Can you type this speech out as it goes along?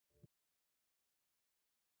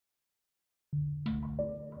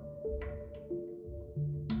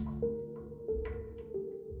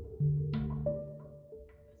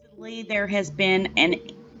There has been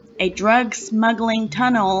a drug smuggling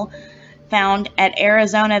tunnel found at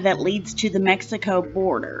Arizona that leads to the Mexico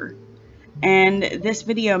border. And this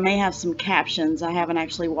video may have some captions. I haven't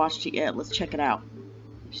actually watched it yet. Let's check it out.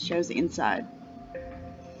 It shows the inside.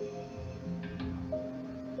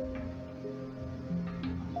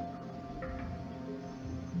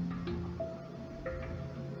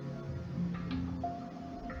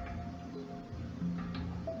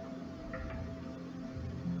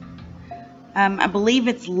 I believe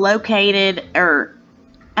it's located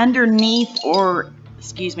underneath or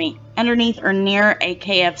near a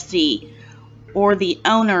KFC or the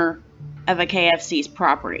owner of a KFC's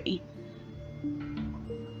property.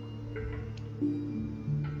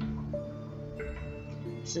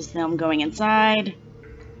 This is them going inside.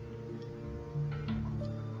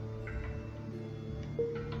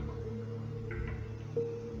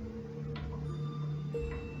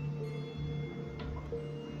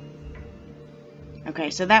 Okay,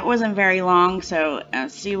 so that wasn't very long, so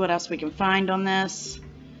let's see what else we can find on this.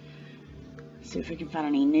 See if we can find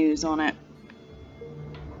any news on it.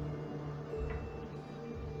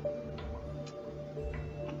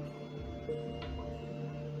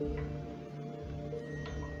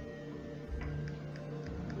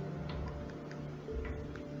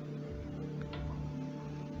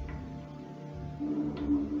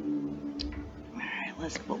 Alright,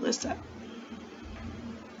 let's pull this up.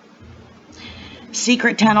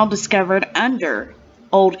 Secret tunnel discovered under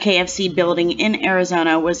old KFC building in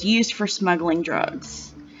Arizona was used for smuggling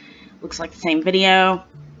drugs. Looks like the same video.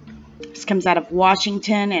 This comes out of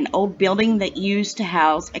Washington. An old building that used to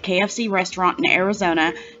house a KFC restaurant in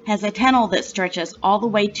Arizona has a tunnel that stretches all the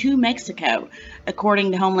way to Mexico,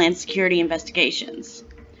 according to Homeland Security investigations.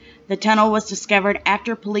 The tunnel was discovered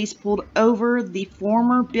after police pulled over the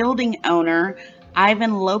former building owner,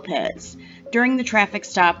 Ivan Lopez. During the traffic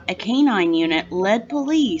stop, a canine unit led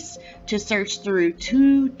police to search through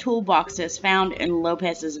 2 toolboxes found in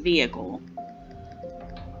Lopez's vehicle.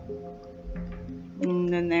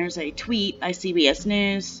 And then there's a tweet by CBS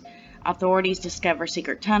News. Authorities discover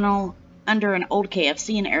secret tunnel under an old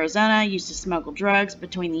KFC in Arizona used to smuggle drugs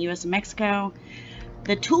between the U.S. and Mexico.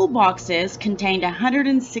 The toolboxes contained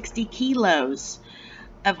 160 kilos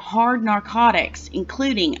of hard narcotics,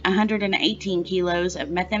 including 118 kilos of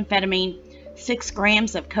methamphetamine, 6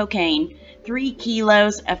 grams of cocaine, 3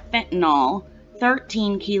 kilos of fentanyl,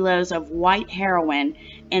 13 kilos of white heroin,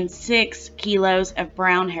 and 6 kilos of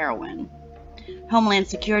brown heroin. Homeland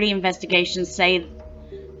Security investigations say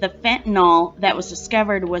the fentanyl that was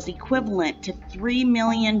discovered was equivalent to 3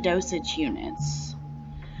 million dosage units.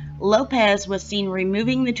 Lopez was seen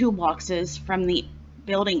removing the toolboxes from the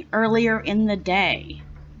building earlier in the day.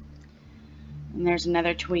 And there's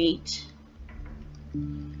another tweet.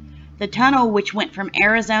 The tunnel, which went from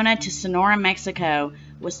Arizona to Sonora, Mexico,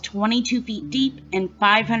 was 22 feet deep and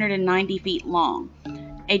 590 feet long.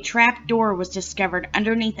 A trap door was discovered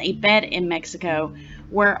underneath a bed in Mexico,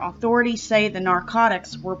 where authorities say the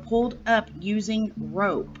narcotics were pulled up using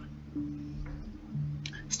rope.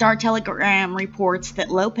 Star Telegram reports that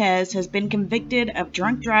Lopez has been convicted of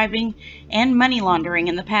drunk driving and money laundering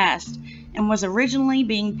in the past, and was originally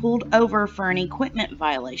being pulled over for an equipment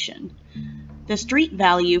violation. The street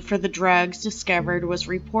value for the drugs discovered was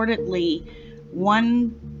reportedly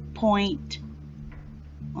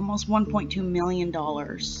almost $1.2 million.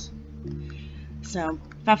 So,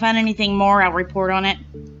 if I find anything more, I'll report on it.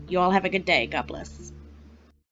 You all have a good day. God bless.